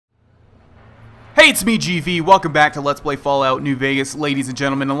Hey, it's me, GV. Welcome back to Let's Play Fallout New Vegas, ladies and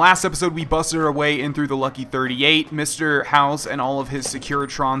gentlemen. In the last episode, we busted our way in through the Lucky 38. Mr. House and all of his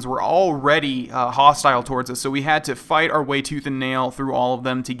Securitrons were already hostile towards us, so we had to fight our way tooth and nail through all of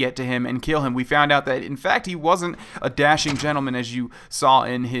them to get to him and kill him. We found out that, in fact, he wasn't a dashing gentleman, as you saw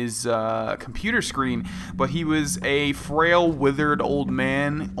in his computer screen, but he was a frail, withered old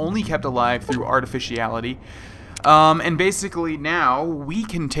man, only kept alive through artificiality. And basically now we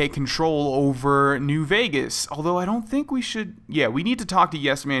can take control over New Vegas, although I don't think we should. Yeah, we need to talk to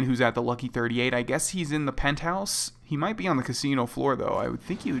Yes Man, who's at the Lucky 38. I guess he's in the penthouse. He might be on the casino floor, though. I would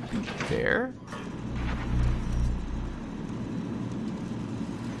think he would be there.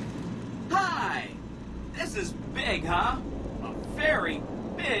 Hi! This is big, huh? A very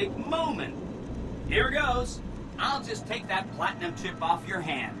big moment. Here goes. I'll just take that platinum chip off your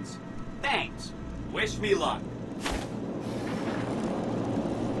hands. Thanks. Wish me luck.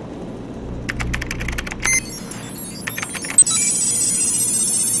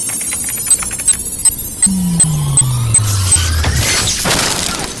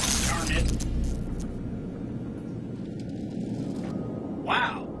 Darn it.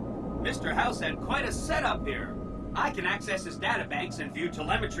 Wow. Mr. House had quite a setup here. I can access his databanks and view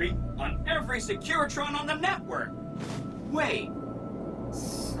telemetry on every Securitron on the network. Wait.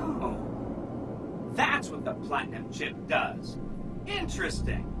 So... that's what the platinum chip does.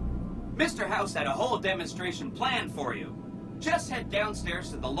 Interesting. Mr. House had a whole demonstration planned for you. Just head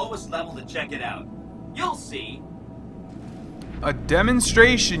downstairs to the lowest level to check it out. You'll see. A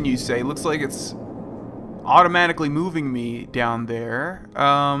demonstration, you say? Looks like it's automatically moving me down there.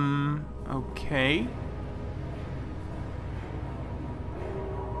 Okay.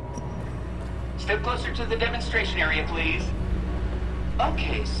 Step closer to the demonstration area, please.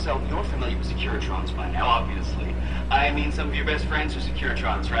 Okay, so you're familiar with Securitrons by now, obviously. I mean, some of your best friends are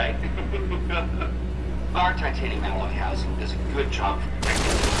Securitrons, right? Our titanium alloy housing does a good job of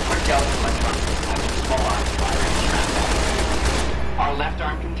protecting our delicate electronics with small arms firing trap. Our left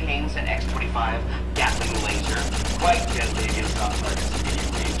arm contains an X-25 Gatling laser, quite deadly against non-targets in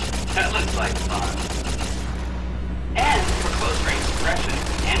medium range. That looks like fun. And for close range suppression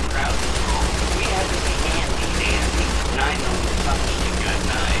and crowd control, we have this handy-dandy 9mm submachine gun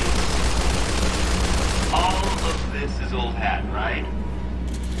knife. All of this is old hat, right?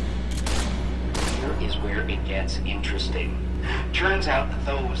 Here is where it gets interesting. Turns out that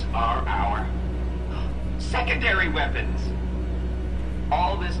those are our secondary weapons.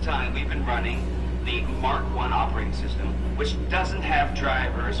 All this time we've been running the Mark I operating system, which doesn't have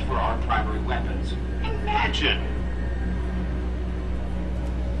drivers for our primary weapons. Imagine!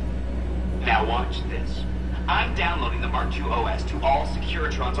 Now watch this. I'm downloading the Mark II OS to all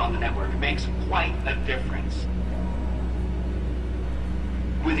Securitrons on the network. It makes quite a difference.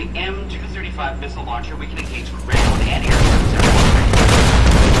 With the M235 missile launcher, we can engage ground and air systems.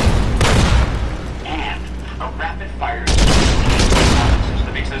 And a rapid-fire system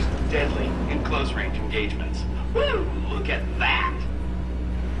that makes us deadly in close-range engagements. Woo! Look at that!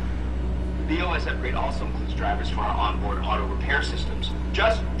 The OS upgrade also includes drivers for our onboard auto repair systems.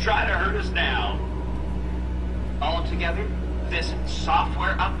 Just try to hurt us now. Altogether, this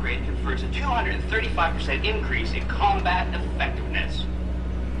software upgrade confers a 235% increase in combat effectiveness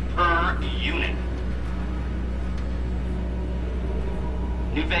per unit.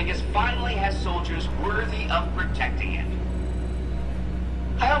 New Vegas finally has soldiers worthy of protecting it.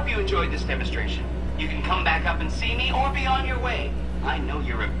 I hope you enjoyed this demonstration. You can come back up and see me or be on your way. I know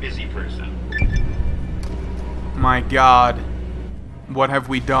you're a busy person. My God. What have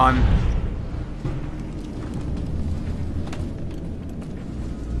we done?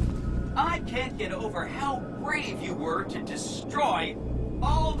 I can't get over how brave you were to destroy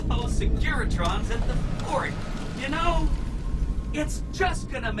all those Securitrons at the fort. You know, it's just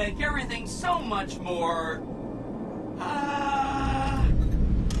gonna make everything so much more,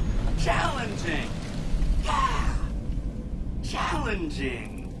 challenging. Yeah,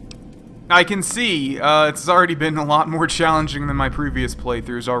 challenging. I can see it's already been a lot more challenging than my previous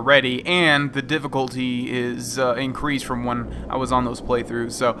playthroughs already, and the difficulty is increased from when I was on those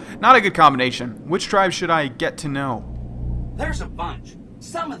playthroughs, so not a good combination. Which tribe should I get to know? There's a bunch.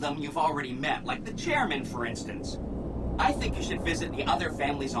 Some of them you've already met, like the chairman, for instance. I think you should visit the other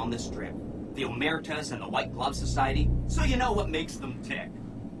families on the Strip, the Omertas and the White Glove Society, so you know what makes them tick.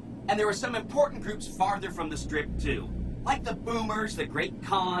 And there are some important groups farther from the Strip, too, like the Boomers, the Great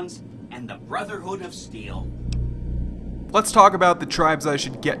Khans, and the Brotherhood of Steel. Let's talk about the tribes I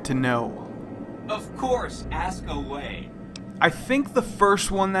should get to know. Of course, ask away. I think the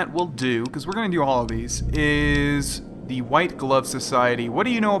first one that we'll do, because we're going to do all of these, is The White Glove Society. What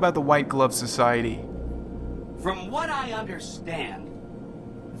do you know about the White Glove Society? From what I understand,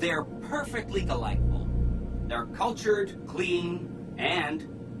 they're perfectly delightful. They're cultured, clean, and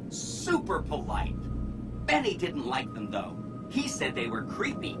super polite. Benny didn't like them, though. He said they were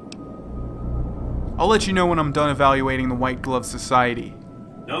creepy. I'll let you know when I'm done evaluating the White Glove Society.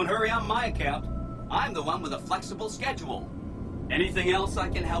 Don't hurry on my account. I'm the one with a flexible schedule. Anything else I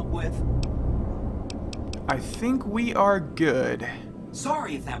can help with? I think we are good.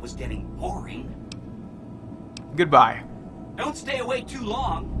 Sorry if that was getting boring. Goodbye. Don't stay away too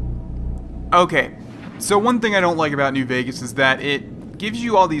long. Okay, so one thing I don't like about New Vegas is that it gives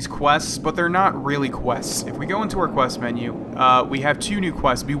you all these quests, but they're not really quests. If we go into our quest menu, we have 2 new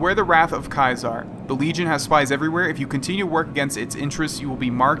quests. Beware the Wrath of Kaisar. The Legion has spies everywhere. If you continue to work against its interests, you will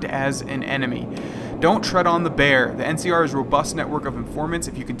be marked as an enemy. Don't tread on the bear. The NCR is a robust network of informants.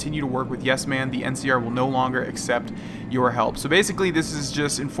 If you continue to work with Yes Man, the NCR will no longer accept your help. So basically, this is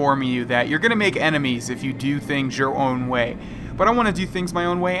just informing you that you're going to make enemies if you do things your own way. But I want to do things my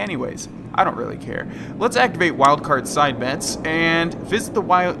own way anyways. I don't really care. Let's activate wildcard side bets and visit the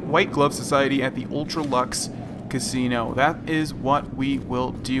White Glove Society at the Ultra-Luxe Casino. That is what we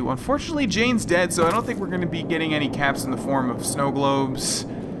will do. Unfortunately, Jane's dead, so I don't think we're going to be getting any caps in the form of snow globes,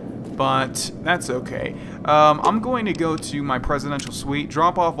 but that's okay. I'm going to go to my presidential suite,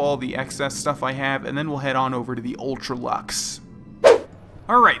 drop off all the excess stuff I have, and then we'll head on over to the Ultra-Luxe.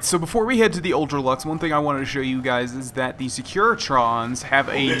 Alright, so before we head to the Ultra-Luxe, one thing I wanted to show you guys is that the Securitrons have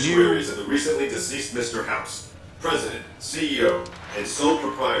a new... Obituaries of the recently deceased Mr. House, President, CEO, and sole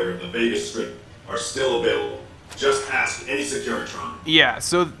proprietor of the Vegas Strip are still available. Just ask any Securitron. Yeah,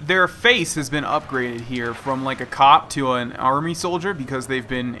 so their face has been upgraded here from like a cop to an army soldier because they've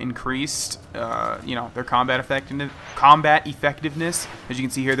been increased, you know, their combat effectiveness. As you can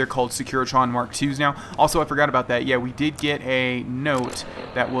see here, they're called Securitron Mark IIs now. Also, I forgot about that. Yeah, we did get a note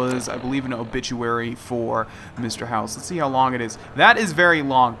that was, I believe, an obituary for Mr. House. Let's see how long it is. That is very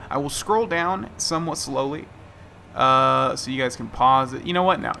long. I will scroll down somewhat slowly. So you guys can pause it. You know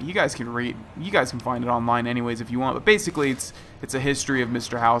what? No, you guys can read. You guys can find it online anyways if you want. But basically, it's a history of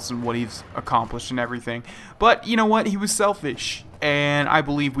Mr. House and what he's accomplished and everything. But you know what? He was selfish, and I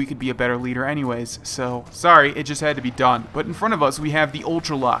believe we could be a better leader anyways. So sorry, it just had to be done. But in front of us, we have the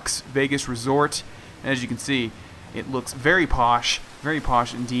Ultra-Luxe Vegas Resort, and as you can see, it looks very posh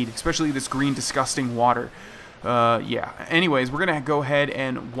indeed. Especially this green, disgusting water. Yeah. Anyways, we're gonna go ahead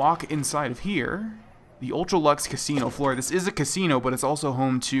and walk inside of here. The Ultra-Luxe Casino floor. This is a casino, but it's also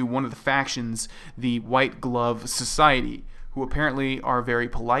home to one of the factions, the White Glove Society, who apparently are very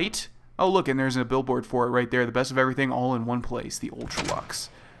polite. Oh, look, and there's a billboard for it right there. The best of everything, all in one place, the Ultra-Luxe.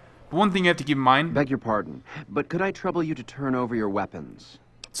 But one thing you have to keep in mind... Beg your pardon, but could I trouble you to turn over your weapons?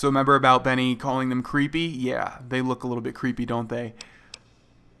 So remember about Benny calling them creepy? Yeah, they look a little bit creepy, don't they?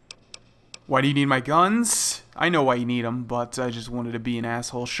 Why do you need my guns? I know why you need them, but I just wanted to be an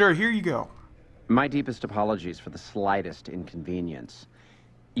asshole. Sure, here you go. My deepest apologies for the slightest inconvenience.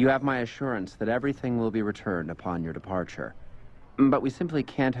 You have my assurance that everything will be returned upon your departure. But we simply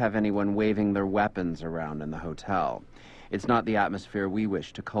can't have anyone waving their weapons around in the hotel. It's not the atmosphere we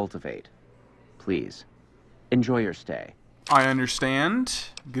wish to cultivate. Please, enjoy your stay. I understand.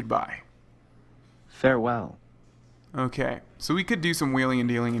 Goodbye. Farewell. Okay, so we could do some wheeling and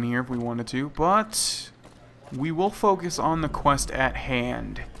dealing in here if we wanted to, but we will focus on the quest at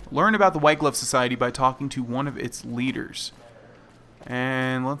hand. Learn about the White Glove Society by talking to one of its leaders.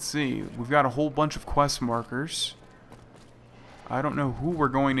 And let's see, we've got a whole bunch of quest markers. I don't know who we're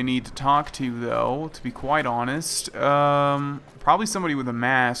going to need to talk to, though, to be quite honest. Probably somebody with a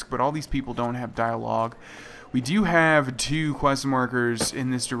mask, but all these people don't have dialogue. We do have 2 quest markers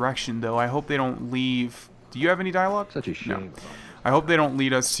in this direction, though. I hope they don't leave... Do you have any dialogue? Such a shame. No. I hope they don't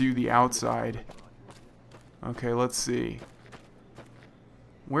lead us to the outside. Okay, let's see.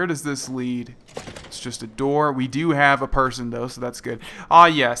 Where does this lead? It's just a door. We do have a person, though, so that's good. Ah,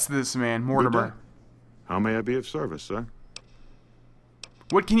 yes, this man, Mortimer. How may I be of service, sir?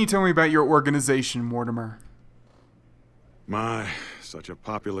 What can you tell me about your organization, Mortimer? My, such a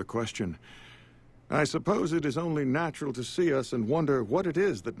popular question. I suppose it is only natural to see us and wonder what it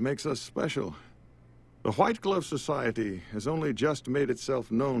is that makes us special. The White Glove Society has only just made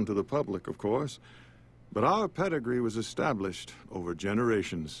itself known to the public, of course, but our pedigree was established over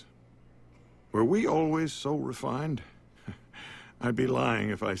generations. Were we always so refined? I'd be lying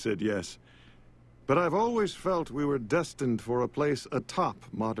if I said yes. But I've always felt we were destined for a place atop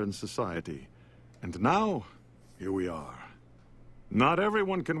modern society. And now, here we are. Not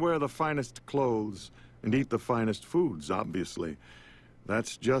everyone can wear the finest clothes and eat the finest foods, obviously.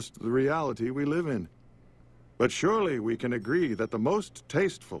 That's just the reality we live in. But surely we can agree that the most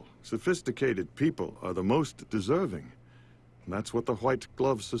tasteful, sophisticated people are the most deserving. And that's what the White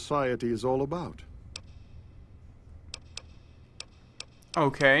Glove Society is all about.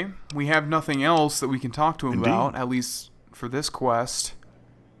 Okay, we have nothing else that we can talk to him Indeed. about, at least for this quest.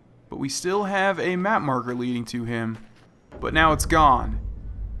 But we still have a map marker leading to him. But now it's gone.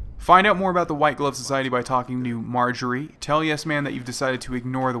 Find out more about the White Glove Society by talking to Marjorie. Tell Yes Man that you've decided to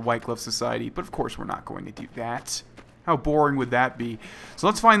ignore the White Glove Society, but of course we're not going to do that. How boring would that be? So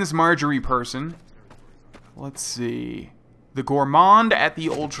let's find this Marjorie person. Let's see. The Gourmand at the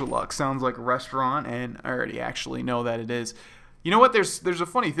Ultra-Luxe. Sounds like a restaurant, and I already actually know that it is. You know what? There's a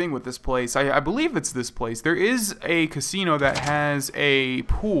funny thing with this place. I believe it's this place. There is a casino that has a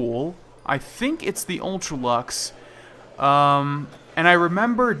pool. I think it's the Ultra-Luxe. And I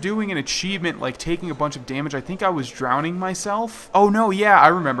remember doing an achievement, like taking a bunch of damage. I think I was drowning myself. Oh no, yeah, I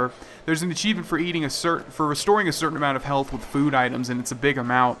remember. There's an achievement for restoring a certain amount of health with food items, and it's a big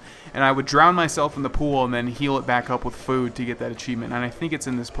amount. And I would drown myself in the pool and then heal it back up with food to get that achievement. And I think it's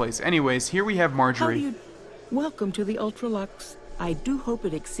in this place. Anyways, here we have Marjorie. Welcome to the Ultra-Luxe. I do hope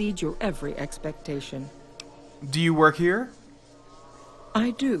it exceeds your every expectation. Do you work here?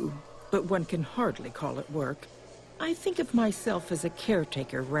 I do, but one can hardly call it work. I think of myself as a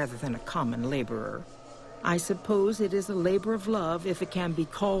caretaker rather than a common laborer. I suppose it is a labor of love if it can be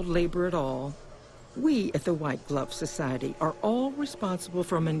called labor at all. We at the White Glove Society are all responsible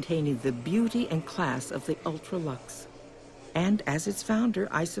for maintaining the beauty and class of the Ultra-Luxe. And as its founder,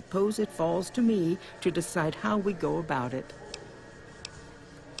 I suppose it falls to me to decide how we go about it.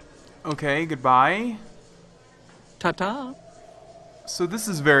 Okay, goodbye. Ta-ta. So this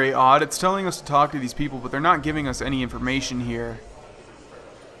is very odd. It's telling us to talk to these people, but they're not giving us any information here.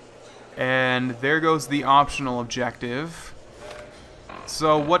 And there goes the optional objective.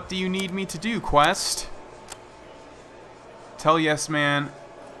 So what do you need me to do, quest? Tell Yes Man.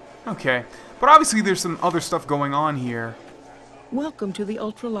 Okay. But obviously there's some other stuff going on here. Welcome to the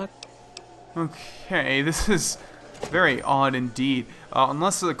Ultra-Luxe. Okay, this is very odd indeed.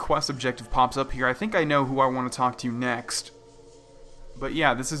 Unless the quest objective pops up here, I think I know who I want to talk to next. But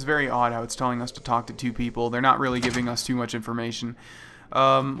yeah, this is very odd how it's telling us to talk to two people. They're not really giving us too much information.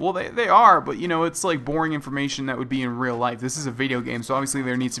 Well, they are, but you know, it's like boring information that would be in real life. This is a video game, so obviously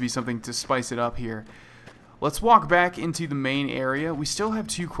there needs to be something to spice it up here. Let's walk back into the main area. We still have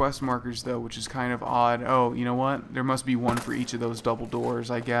 2 quest markers, though, which is kind of odd. Oh, you know what? There must be one for each of those double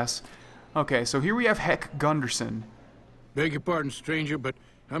doors, I guess. Okay, so here we have Heck Gunderson. Beg your pardon, stranger, but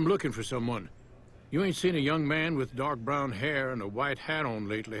I'm looking for someone. You ain't seen a young man with dark brown hair and a white hat on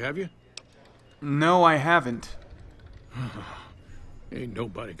lately, have you? No, I haven't. Ain't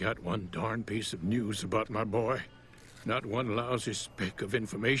nobody got one darn piece of news about my boy. Not one lousy speck of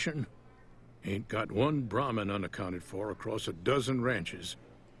information. Ain't got one Brahmin unaccounted for across a dozen ranches.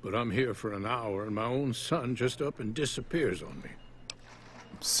 But I'm here for an hour and my own son just up and disappears on me.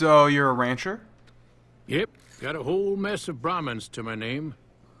 So, you're a rancher? Yep, got a whole mess of Brahmins to my name.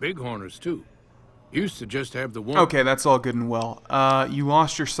 Bighorners, too. Used to just have the one... Okay, that's all good and well. You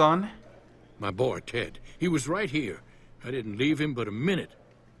lost your son? My boy, Ted. He was right here. I didn't leave him but a minute.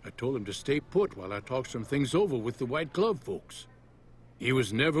 I told him to stay put while I talked some things over with the White Glove folks. He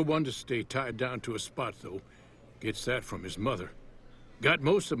was never one to stay tied down to a spot, though. Gets that from his mother. Got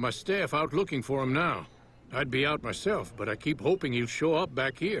most of my staff out looking for him now. I'd be out myself, but I keep hoping he'll show up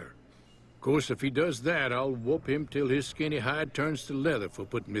back here. Of course, if he does that, I'll whoop him till his skinny hide turns to leather for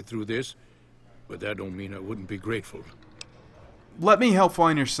putting me through this. But that don't mean I wouldn't be grateful. Let me help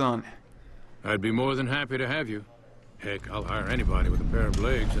find your son. I'd be more than happy to have you. Heck, I'll hire anybody with a pair of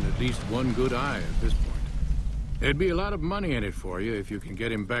legs and at least one good eye at this point. There'd be a lot of money in it for you if you can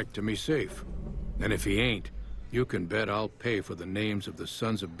get him back to me safe. And if he ain't, you can bet I'll pay for the names of the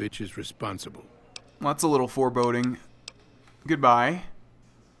sons of bitches responsible. Well, that's a little foreboding. Goodbye.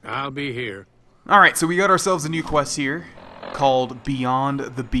 I'll be here. Alright, so we got ourselves a new quest here called Beyond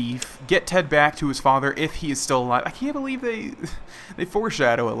the Beef. Get Ted back to his father if he is still alive. I can't believe they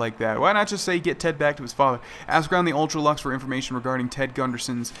foreshadow it like that. Why not just say get Ted back to his father? Ask around the Ultra-Luxe for information regarding Ted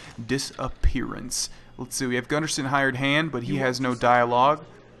Gunderson's disappearance. Let's see, we have Gunderson hired hand, but he has no dialogue.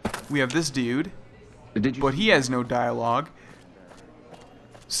 We have this dude, but he has no dialogue.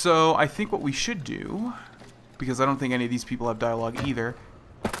 So I think what we should do, because I don't think any of these people have dialogue either.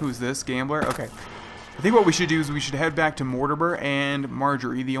 Who's this? Gambler? Okay. I think what we should do is we should head back to Mortimer and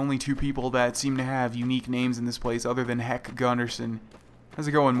Marjorie, the only 2 people that seem to have unique names in this place other than Heck Gunderson. How's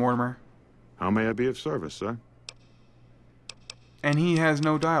it going, Mortimer? How may I be of service, sir? And he has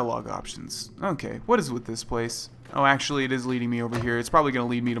no dialogue options. Okay, what is with this place? Oh, actually, it is leading me over here. It's probably going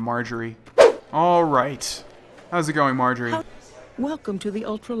to lead me to Marjorie. Alright. How's it going, Marjorie? Welcome to the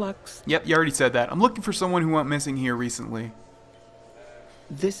Ultra-Luxe. Yep, you already said that. I'm looking for someone who went missing here recently.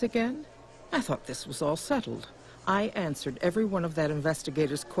 This again? I thought this was all settled. I answered every one of that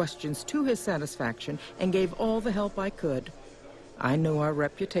investigator's questions to his satisfaction and gave all the help I could. I know our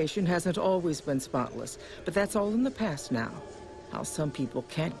reputation hasn't always been spotless, but that's all in the past now. How some people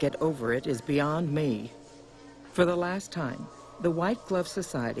can't get over it is beyond me. For the last time, the White Glove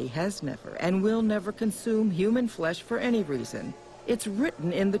Society has never and will never consume human flesh for any reason. It's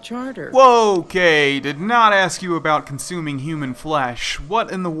written in the charter. Whoa, okay, did not ask you about consuming human flesh.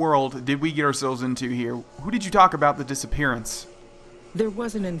 What in the world did we get ourselves into here? Who did you talk about the disappearance? There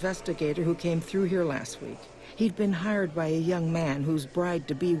was an investigator who came through here last week. He'd been hired by a young man whose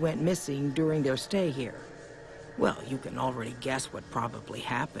bride-to-be went missing during their stay here. Well, you can already guess what probably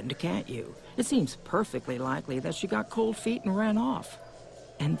happened, can't you? It seems perfectly likely that she got cold feet and ran off.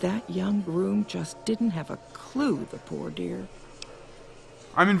 And that young groom just didn't have a clue, the poor dear.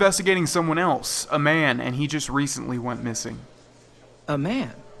 I'm investigating someone else, a man, and he just recently went missing. A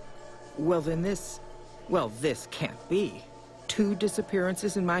man? Well, then this can't be. 2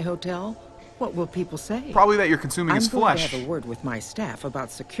 disappearances in my hotel? What will people say? Probably that you're consuming his flesh. I'm going to have a word with my staff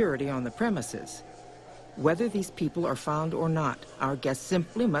about security on the premises. Whether these people are found or not, our guests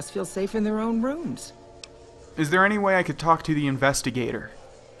simply must feel safe in their own rooms. Is there any way I could talk to the investigator?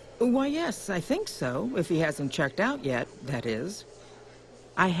 Why, yes, I think so, if he hasn't checked out yet, that is.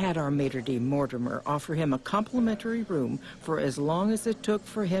 I had our maitre d' Mortimer offer him a complimentary room for as long as it took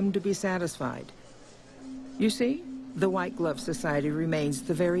for him to be satisfied. You see, the White Glove Society remains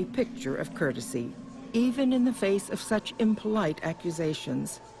the very picture of courtesy, even in the face of such impolite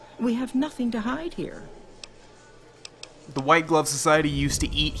accusations. We have nothing to hide here. The White Glove Society used to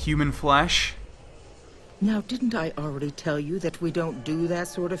eat human flesh? Now, didn't I already tell you that we don't do that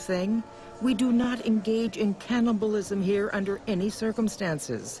sort of thing? We do not engage in cannibalism here under any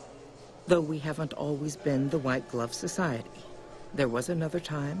circumstances. Though we haven't always been the White Glove Society. There was another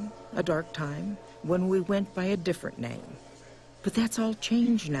time, a dark time, when we went by a different name. But that's all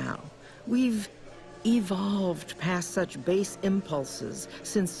changed now. We've evolved past such base impulses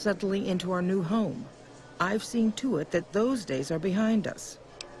since settling into our new home. I've seen to it that those days are behind us.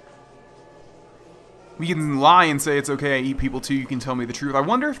 We can lie and say it's okay, I eat people too, you can tell me the truth. I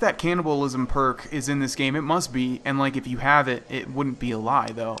wonder if that cannibalism perk is in this game. It must be, and like if you have it, it wouldn't be a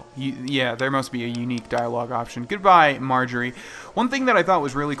lie though. Yeah, there must be a unique dialogue option. Goodbye, Marjorie. One thing that I thought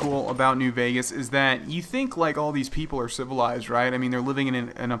was really cool about New Vegas is that you think like all these people are civilized, right? I mean, they're living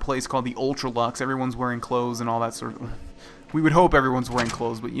in a place called the Ultra-Luxe. Everyone's wearing clothes and all that sort of... We would hope everyone's wearing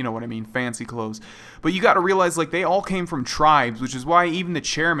clothes, but you know what I mean, fancy clothes. But you got to realize, like, they all came from tribes, which is why even the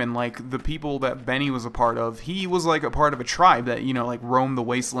chairman, like, the people that Benny was a part of, he was, like, a part of a tribe that, you know, like, roamed the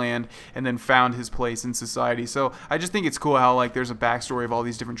wasteland and then found his place in society. So I just think it's cool how, like, there's a backstory of all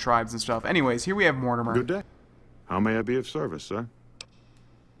these different tribes and stuff. Anyways, here we have Mortimer. Good day. How may I be of service, sir?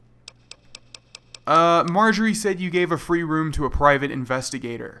 Marjorie said you gave a free room to a private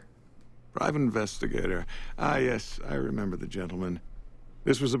investigator. Private investigator. Ah, yes, I remember the gentleman.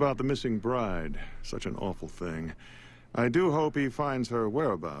 This was about the missing bride. Such an awful thing. I do hope he finds her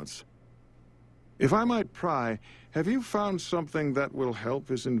whereabouts. If I might pry, have you found something that will help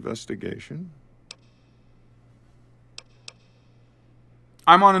his investigation?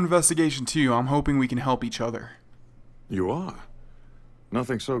 I'm on investigation too. I'm hoping we can help each other. You are?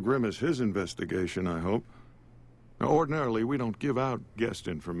 Nothing so grim as his investigation, I hope. Now, ordinarily, we don't give out guest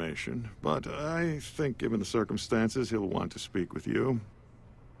information, but I think given the circumstances, he'll want to speak with you.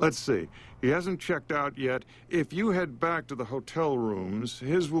 Let's see. He hasn't checked out yet. If you head back to the hotel rooms,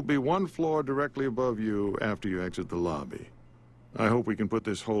 his will be 1 floor directly above you after you exit the lobby. I hope we can put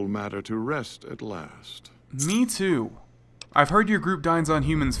this whole matter to rest at last. Me too. I've heard your group dines on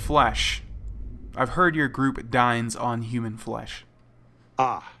human flesh. I've heard your group dines on human flesh.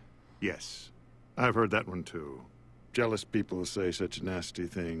 Ah, yes. I've heard that one too. Jealous people say such nasty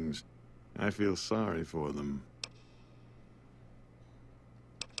things. I feel sorry for them.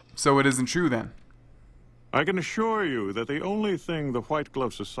 So it isn't true then? I can assure you that the only thing the White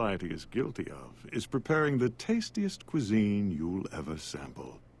Glove Society is guilty of is preparing the tastiest cuisine you'll ever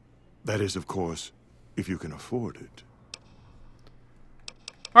sample. That is, of course, if you can afford it.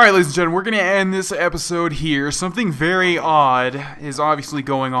 Alright, ladies and gentlemen, we're going to end this episode here. Something very odd is obviously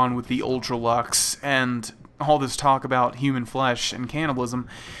going on with the Ultra-Luxe and all this talk about human flesh and cannibalism.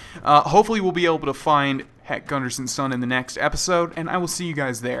 Hopefully we'll be able to find Heck Gunderson's son in the next episode, and I will see you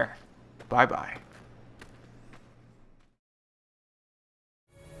guys there. Bye-bye.